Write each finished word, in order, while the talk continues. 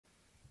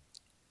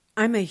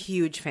I'm a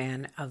huge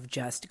fan of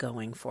just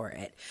going for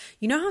it.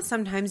 You know how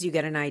sometimes you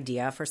get an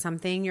idea for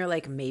something, you're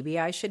like, maybe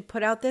I should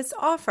put out this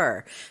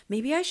offer.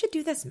 Maybe I should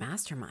do this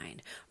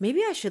mastermind.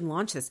 Maybe I should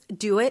launch this.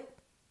 Do it.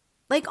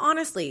 Like,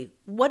 honestly,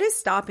 what is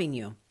stopping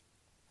you?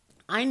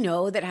 I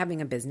know that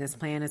having a business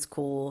plan is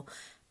cool.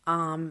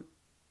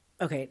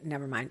 Okay,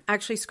 never mind.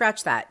 Actually,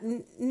 scratch that.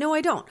 No,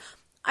 I don't.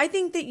 I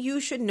think that you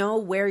should know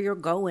where you're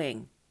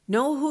going.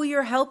 Know who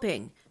you're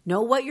helping.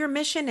 Know what your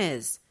mission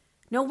is.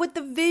 Know what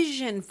the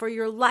vision for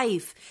your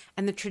life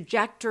and the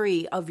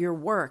trajectory of your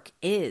work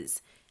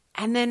is.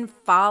 And then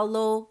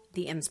follow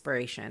the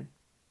inspiration.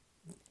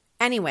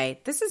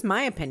 Anyway, this is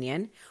my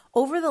opinion.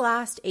 Over the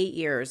last 8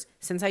 years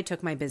since I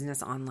took my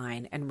business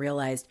online and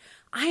realized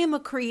I am a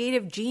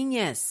creative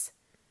genius.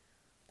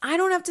 I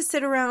don't have to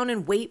sit around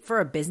and wait for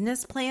a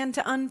business plan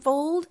to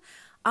unfold.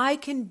 I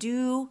can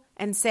do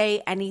and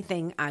say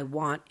anything I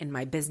want in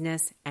my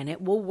business and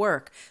it will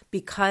work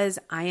because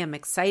I am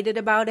excited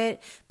about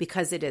it,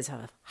 because it is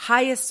of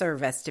highest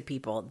service to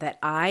people that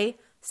I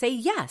say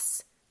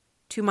yes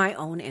to my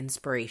own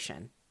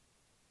inspiration.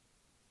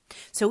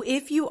 So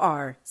if you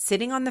are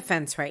sitting on the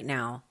fence right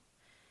now,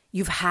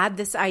 you've had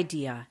this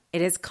idea,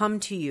 it has come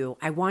to you,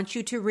 I want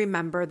you to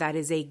remember that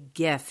is a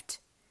gift.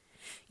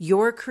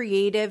 Your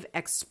creative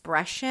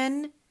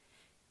expression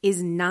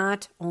is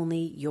not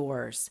only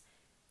yours.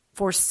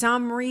 For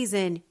some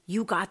reason,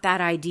 you got that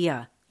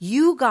idea.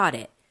 You got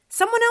it.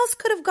 Someone else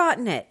could have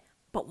gotten it.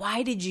 But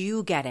why did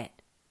you get it?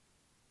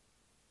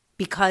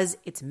 Because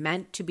it's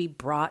meant to be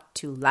brought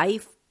to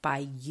life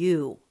by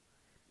you.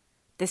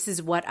 This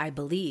is what I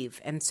believe.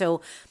 And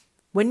so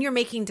when you're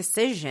making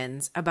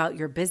decisions about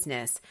your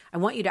business, I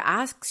want you to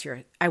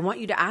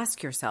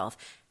ask yourself,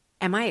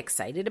 am I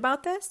excited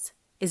about this?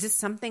 Is this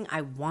something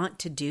I want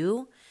to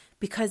do?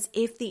 Because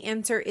if the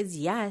answer is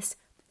yes,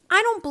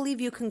 I don't believe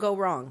you can go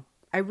wrong.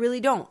 I really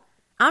don't.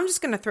 I'm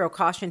just going to throw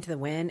caution to the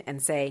wind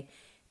and say,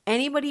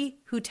 anybody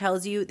who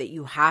tells you that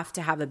you have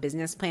to have a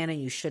business plan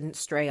and you shouldn't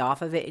stray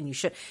off of it and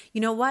you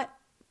know what?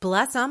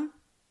 Bless them.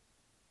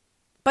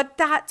 But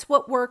that's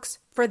what works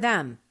for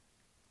them.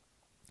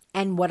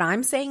 And what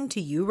I'm saying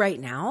to you right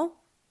now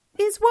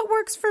is what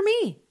works for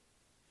me.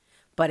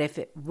 But if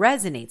it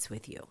resonates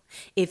with you,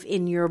 if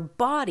in your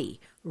body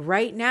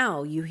right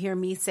now you hear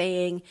me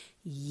saying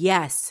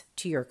yes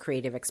to your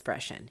creative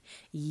expression,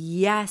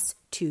 yes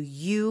to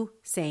you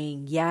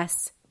saying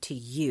yes to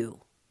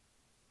you,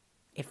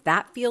 if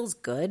that feels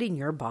good in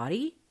your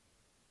body,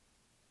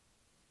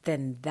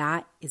 then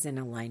that is in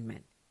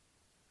alignment.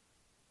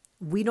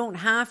 We don't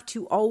have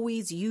to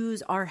always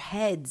use our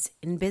heads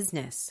in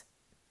business.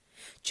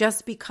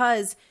 Just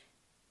because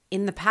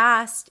in the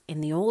past,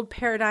 in the old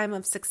paradigm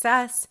of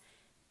success,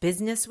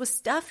 business was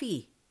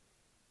stuffy.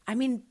 I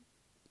mean,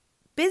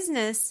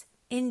 business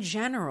in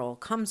general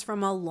comes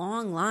from a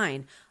long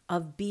line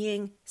of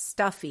being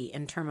stuffy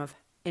in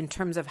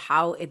terms of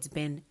how it's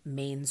been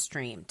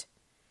mainstreamed.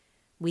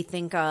 We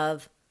think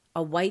of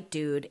a white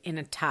dude in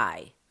a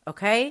tie,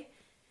 okay?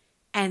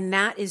 And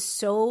that is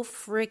so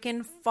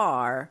freaking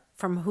far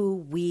from who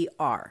we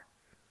are.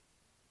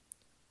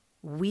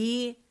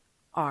 We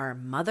are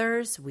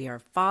mothers, we are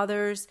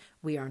fathers,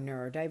 we are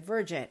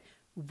neurodivergent,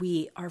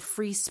 we are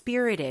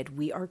free-spirited,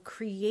 we are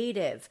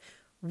creative.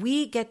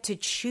 We get to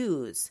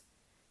choose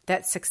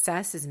that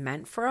success is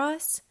meant for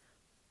us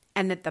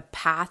and that the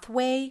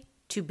pathway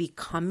to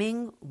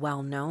becoming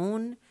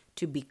well-known,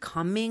 to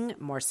becoming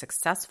more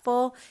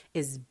successful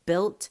is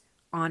built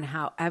on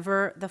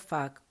however the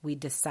fuck we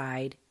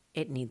decide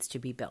it needs to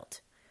be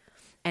built.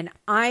 And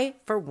I,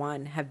 for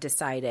one, have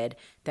decided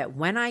that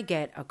when I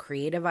get a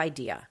creative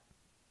idea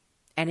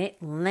and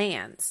it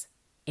lands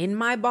in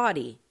my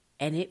body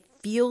and it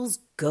feels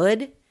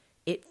good,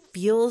 it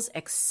feels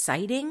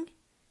exciting,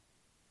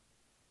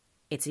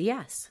 it's a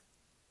yes.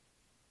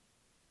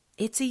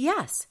 It's a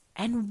yes.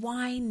 And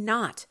why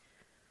not?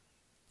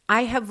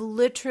 I have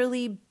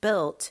literally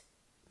built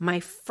my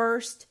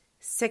first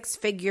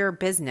 6-figure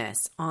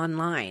business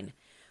online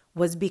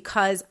was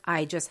because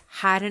I just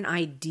had an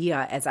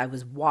idea as I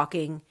was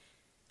walking.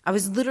 I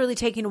was literally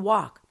taking a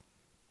walk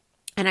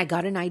and I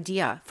got an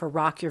idea for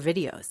Rock Your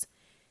Videos.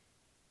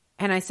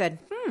 And I said,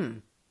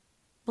 well,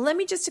 let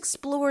me just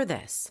explore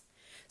this.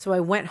 So I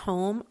went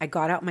home, I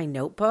got out my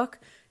notebook,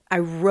 I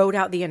wrote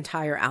out the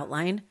entire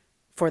outline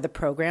for the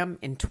program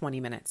in 20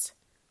 minutes.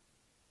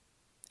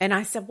 And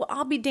I said, well,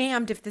 I'll be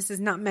damned if this is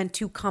not meant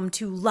to come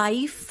to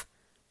life.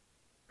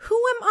 Who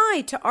am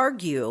I to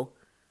argue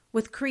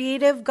with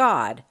creative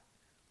God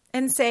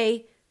and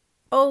say,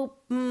 oh,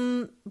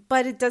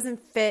 but it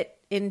doesn't fit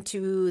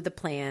into the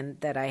plan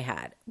that I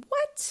had?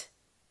 What?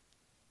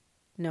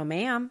 No,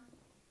 ma'am.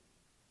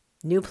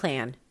 New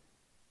plan.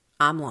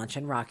 I'm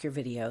launching Rock Your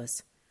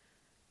Videos.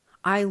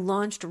 I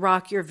launched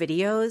Rock Your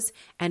Videos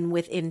and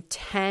within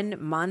 10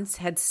 months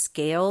had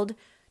scaled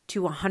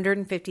to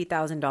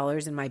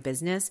 $150,000 in my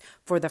business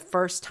for the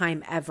first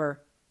time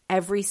ever.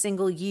 Every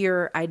single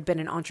year I'd been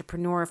an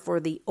entrepreneur for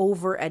the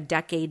over a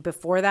decade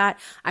before that,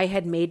 I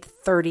had made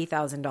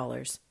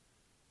 $30,000.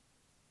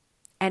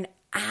 And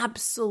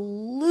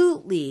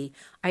absolutely,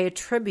 I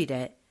attribute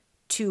it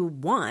to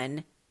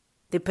one,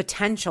 the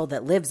potential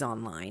that lives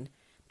online,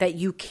 that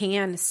you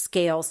can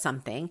scale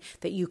something,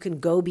 that you can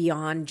go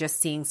beyond just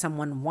seeing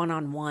someone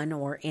one-on-one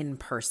or in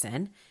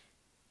person.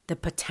 The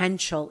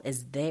potential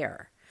is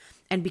there.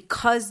 And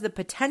because the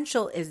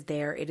potential is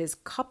there, it is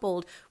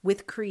coupled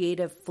with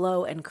creative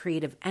flow and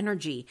creative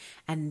energy.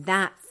 And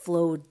that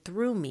flowed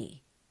through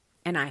me.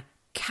 And I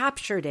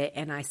captured it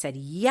and I said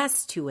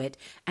yes to it.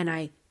 And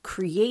I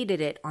created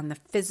it on the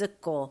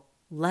physical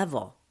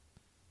level.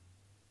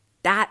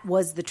 That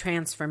was the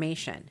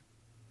transformation.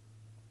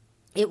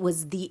 It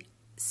was the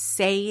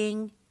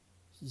saying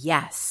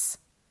yes.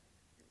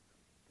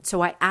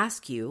 So I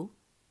ask you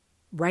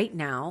right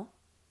now,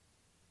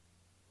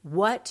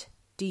 what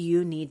do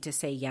you need to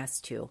say yes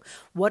to?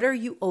 What are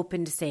you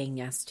open to saying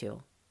yes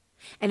to?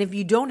 And if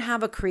you don't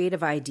have a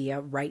creative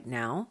idea right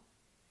now,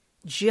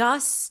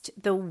 just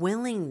the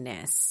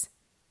willingness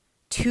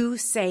to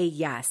say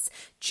yes,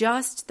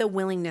 just the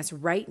willingness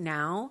right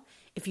now,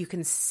 if you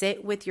can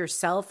sit with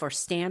yourself or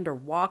stand or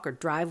walk or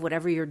drive,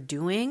 whatever you're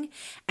doing,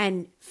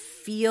 and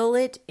feel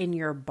it in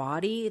your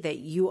body that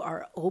you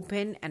are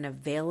open and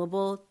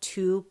available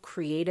to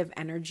creative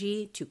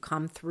energy to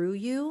come through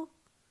you,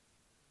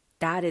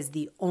 that is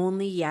the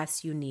only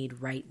yes you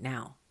need right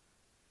now.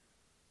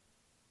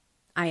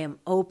 I am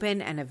open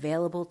and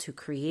available to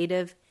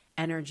creative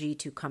energy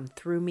to come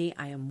through me.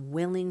 I am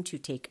willing to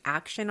take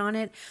action on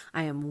it.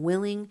 I am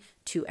willing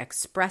to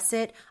express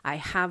it. I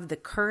have the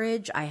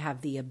courage. I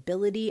have the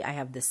ability. I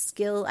have the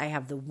skill. I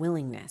have the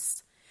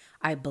willingness.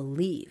 I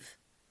believe.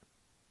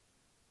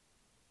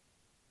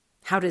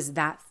 How does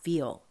that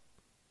feel?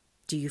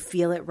 Do you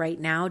feel it right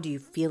now? Do you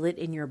feel it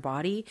in your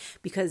body?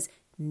 Because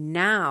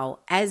now,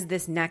 as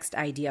this next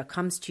idea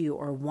comes to you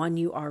or one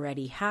you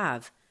already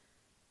have,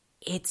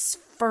 it's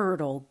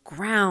fertile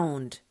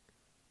ground.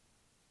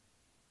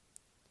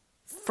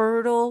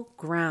 Fertile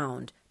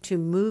ground to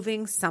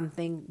moving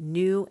something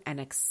new and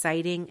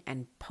exciting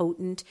and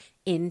potent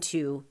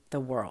into the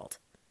world.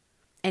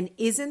 And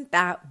isn't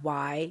that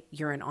why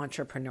you're an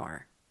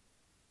entrepreneur?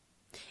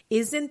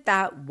 Isn't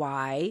that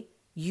why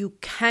you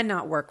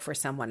cannot work for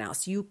someone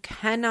else? You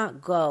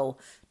cannot go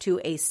to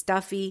a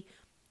stuffy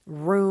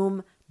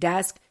room,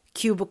 desk,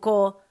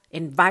 cubicle,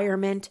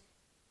 environment,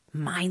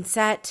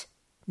 mindset.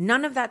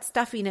 None of that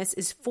stuffiness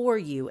is for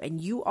you,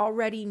 and you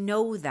already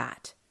know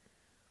that.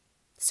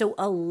 So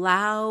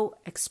allow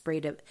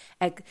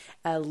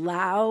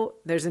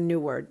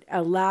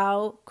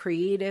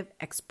creative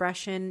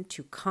expression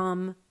to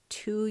come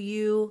to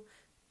you,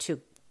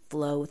 to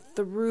flow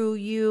through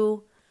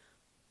you,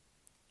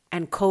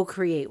 and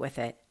co-create with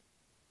it,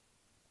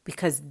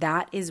 because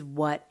that is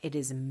what it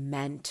is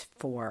meant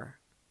for.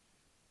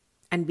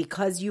 And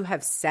because you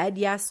have said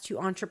yes to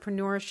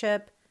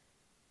entrepreneurship,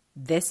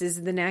 this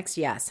is the next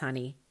yes,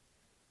 honey.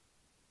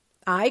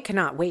 I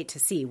cannot wait to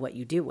see what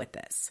you do with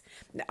this.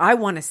 I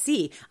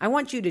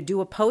want you to do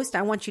a post.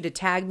 I want you to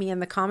tag me in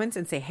the comments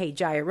and say, hey,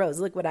 Jaya Rose,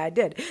 look what I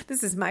did.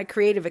 This is my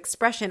creative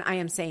expression. I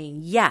am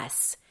saying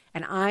yes.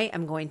 And I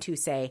am going to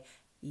say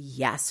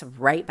yes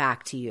right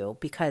back to you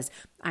because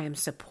I am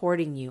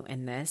supporting you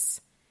in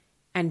this.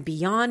 And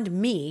beyond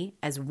me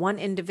as one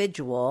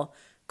individual,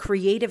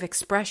 creative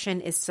expression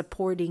is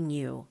supporting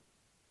you.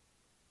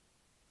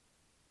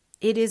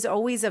 It is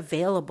always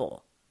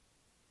available.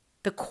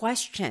 The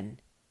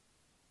question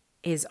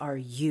is, are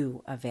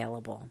you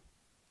available?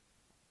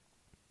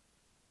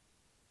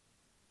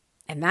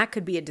 And that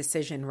could be a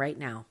decision right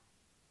now.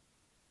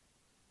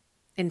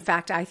 In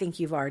fact, I think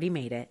you've already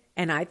made it,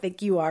 and I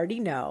think you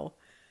already know.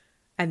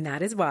 And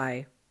that is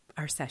why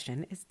our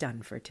session is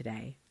done for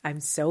today. I'm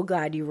so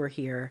glad you were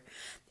here.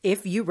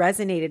 If you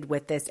resonated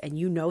with this and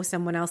you know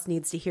someone else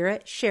needs to hear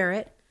it.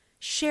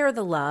 Share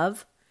the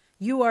love.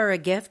 You are a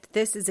gift.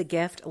 This is a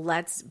gift.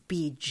 Let's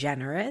be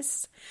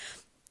generous.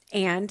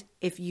 And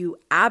if you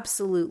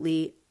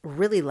absolutely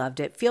really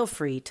loved it, feel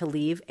free to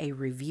leave a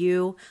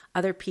review.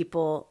 Other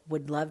people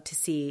would love to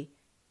see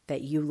that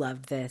you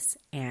loved this.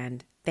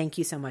 And thank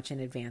you so much in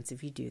advance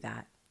if you do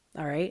that.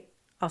 All right.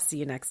 I'll see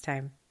you next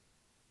time.